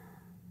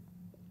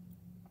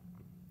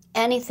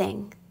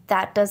 anything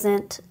that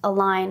doesn't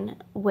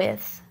align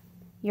with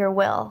your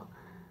will.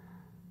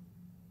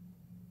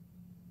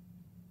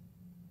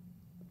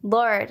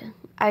 Lord,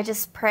 I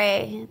just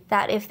pray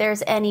that if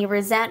there's any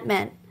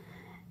resentment,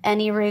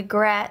 any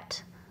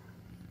regret,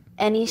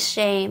 any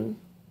shame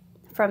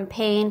from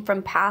pain,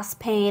 from past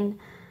pain,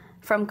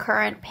 from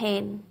current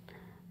pain,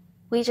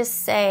 we just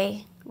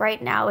say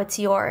right now it's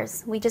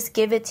yours. We just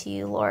give it to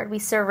you, Lord. We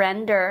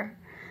surrender.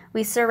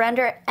 We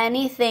surrender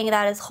anything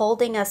that is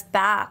holding us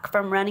back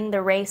from running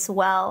the race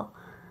well.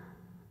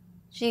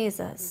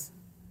 Jesus,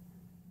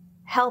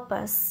 help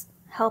us,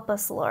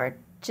 Lord,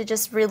 to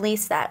just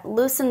release that,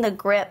 loosen the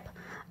grip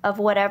of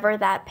whatever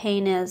that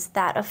pain is,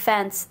 that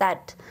offense,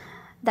 that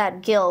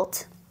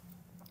guilt,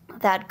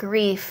 that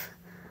grief.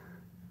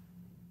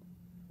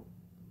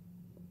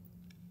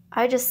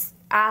 I just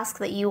ask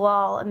that you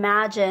all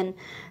imagine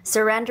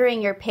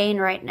surrendering your pain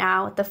right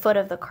now at the foot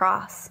of the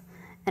cross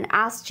and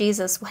ask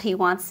Jesus what he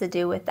wants to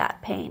do with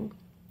that pain.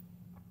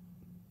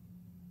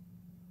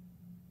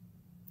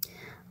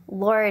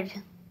 Lord,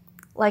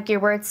 like your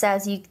word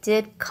says, you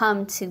did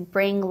come to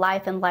bring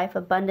life and life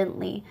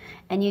abundantly,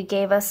 and you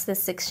gave us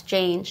this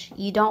exchange.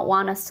 You don't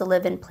want us to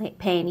live in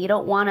pain. You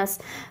don't want us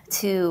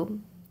to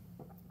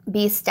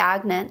be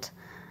stagnant.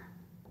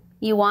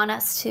 You want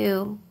us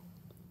to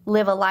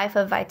live a life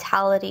of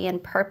vitality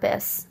and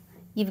purpose.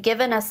 You've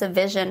given us a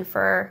vision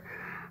for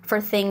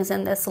things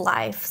in this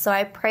life. So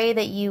I pray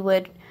that you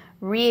would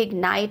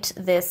reignite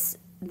this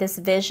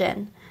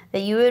vision,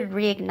 that you would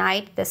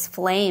reignite this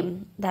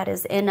flame that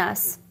is in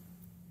us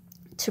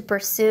to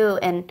pursue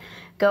and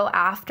go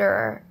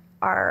after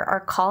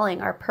our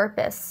calling, our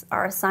purpose,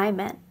 our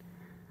assignment.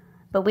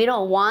 But we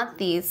don't want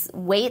these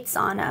weights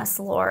on us,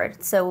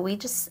 Lord. So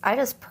I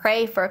just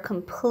pray for a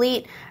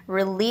complete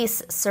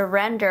release,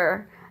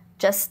 surrender,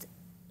 just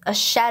a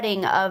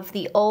shedding of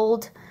the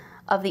old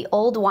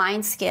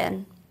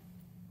wineskin.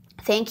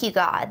 Thank you,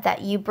 God,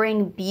 that you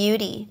bring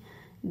beauty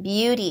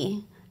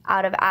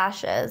out of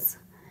ashes.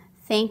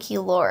 Thank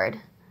you, Lord,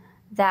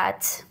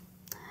 that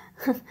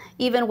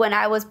even when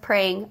I was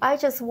praying, I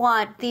just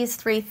want these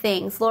 3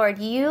 things. Lord,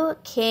 you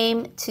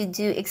came to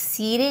do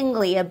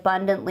exceedingly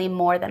abundantly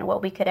more than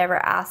what we could ever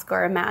ask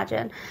or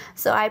imagine.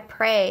 So I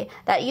pray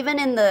that even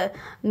in the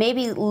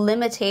maybe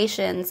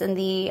limitations and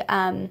the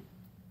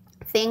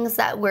things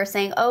that we're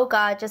saying, oh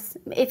God, just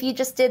if you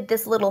just did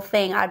this little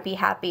thing, I'd be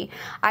happy.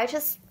 I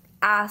just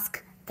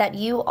ask that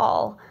you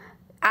all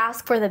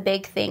ask for the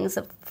big things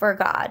for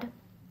God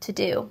to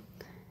do.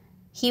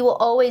 He will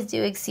always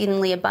do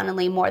exceedingly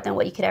abundantly more than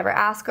what you could ever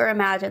ask or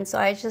imagine. So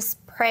I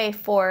just pray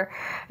for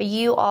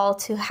you all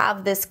to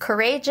have this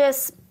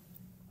courageous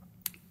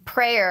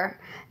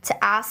prayer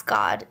to ask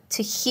God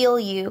to heal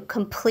you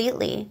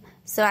completely.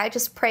 So I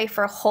just pray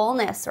for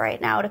wholeness right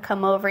now to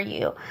come over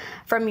you,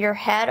 from your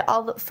head,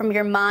 from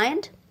your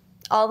mind,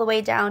 all the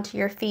way down to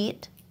your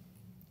feet.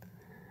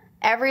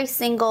 Every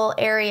single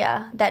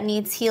area that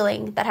needs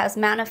healing, that has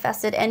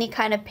manifested any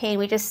kind of pain,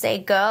 we just say,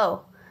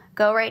 go.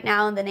 Go right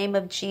now in the name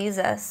of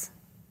Jesus.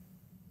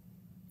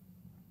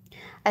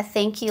 I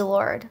thank you,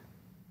 Lord,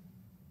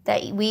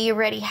 that we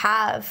already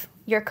have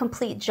your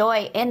complete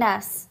joy in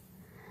us.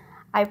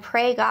 I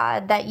pray,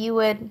 God, that you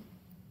would,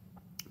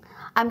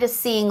 I'm just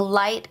seeing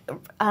light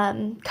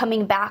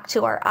coming back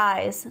to our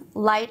eyes,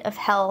 light of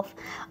health.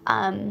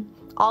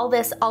 All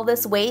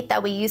this weight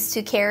that we used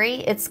to carry,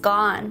 it's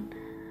gone.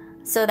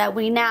 So that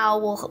we now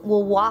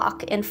will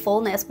walk in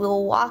fullness, we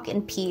will walk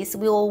in peace,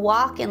 we will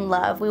walk in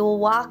love, we will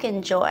walk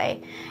in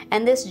joy.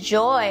 And this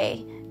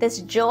joy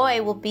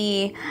will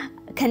be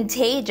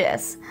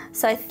contagious.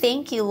 So I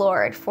thank you,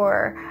 Lord,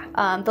 for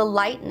the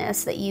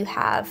lightness that you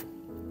have,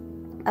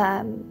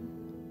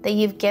 that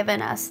you've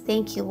given us.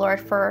 Thank you, Lord,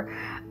 for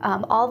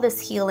all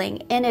this healing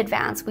in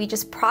advance. We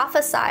just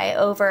prophesy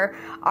over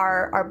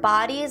our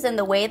bodies and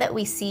the way that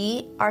we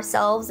see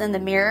ourselves in the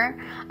mirror.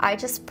 I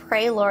just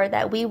pray, Lord,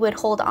 that we would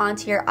hold on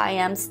to your I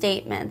am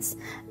statements,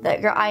 that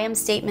your I am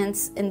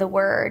statements in the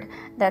word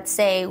that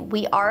say,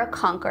 we are a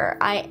conqueror.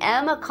 I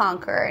am a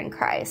conqueror in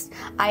Christ.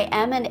 I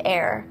am an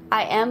heir.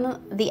 I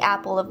am the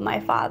apple of my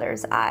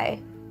Father's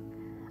eye.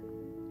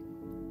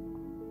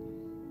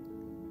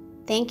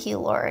 Thank you,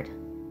 Lord,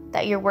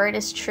 that your word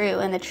is true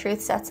and the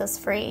truth sets us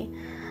free.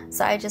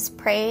 So I just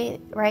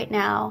pray right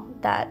now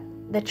that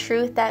the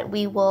truth that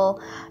we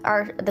will,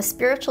 the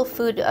spiritual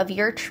food of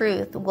your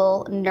truth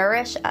will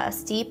nourish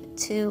us deep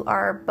to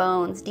our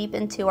bones, deep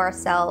into our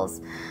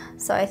cells.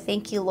 So I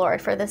thank you,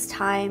 Lord, for this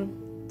time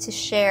to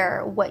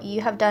share what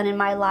you have done in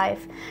my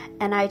life.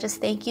 And I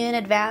just thank you in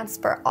advance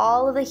for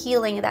all of the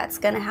healing that's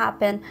going to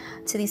happen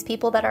to these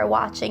people that are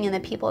watching and the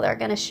people that are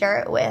going to share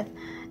it with,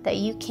 that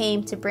you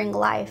came to bring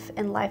life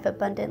and life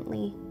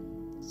abundantly.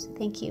 So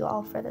thank you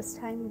all for this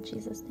time in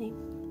Jesus' name.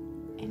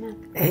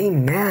 Amen.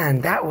 Amen.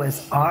 That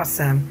was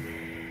awesome.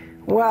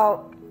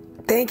 Well,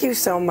 thank you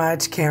so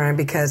much, Caren,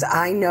 because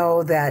I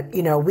know that,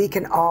 we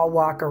can all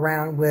walk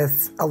around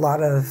with a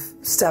lot of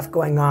stuff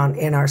going on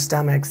in our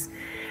stomachs,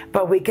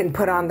 but we can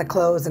put on the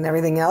clothes and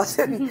everything else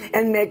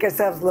and make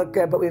ourselves look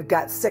good, but we've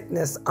got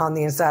sickness on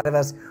the inside of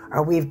us,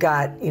 or we've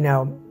got,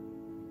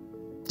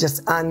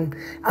 just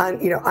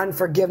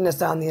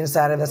unforgiveness on the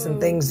inside of us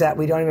and things that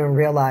we don't even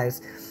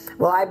realize.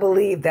 Well, I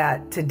believe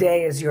that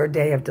today is your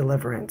day of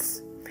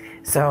deliverance.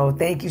 So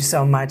thank you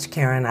so much,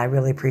 Caren. I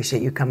really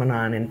appreciate you coming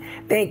on, and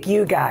thank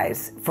you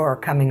guys for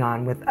coming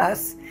on with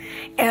us.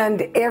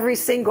 And every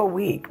single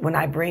week when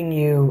I bring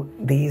you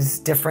these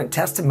different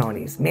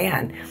testimonies,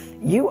 man,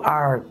 you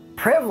are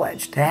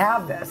privileged to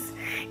have this.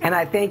 And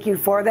I thank you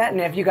for that.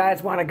 And if you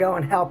guys want to go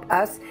and help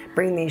us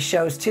bring these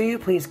shows to you,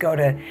 please go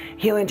to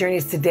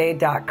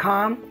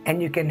healingjourneystoday.com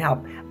and you can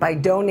help by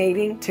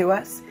donating to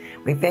us.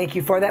 We thank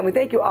you for that. We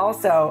thank you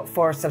also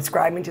for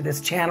subscribing to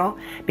this channel,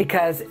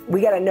 because we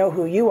got to know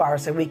who you are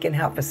so we can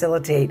help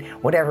facilitate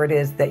whatever it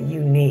is that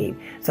you need.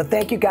 So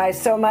thank you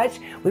guys so much.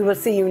 We will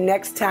see you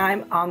next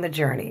time on The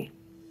Journey.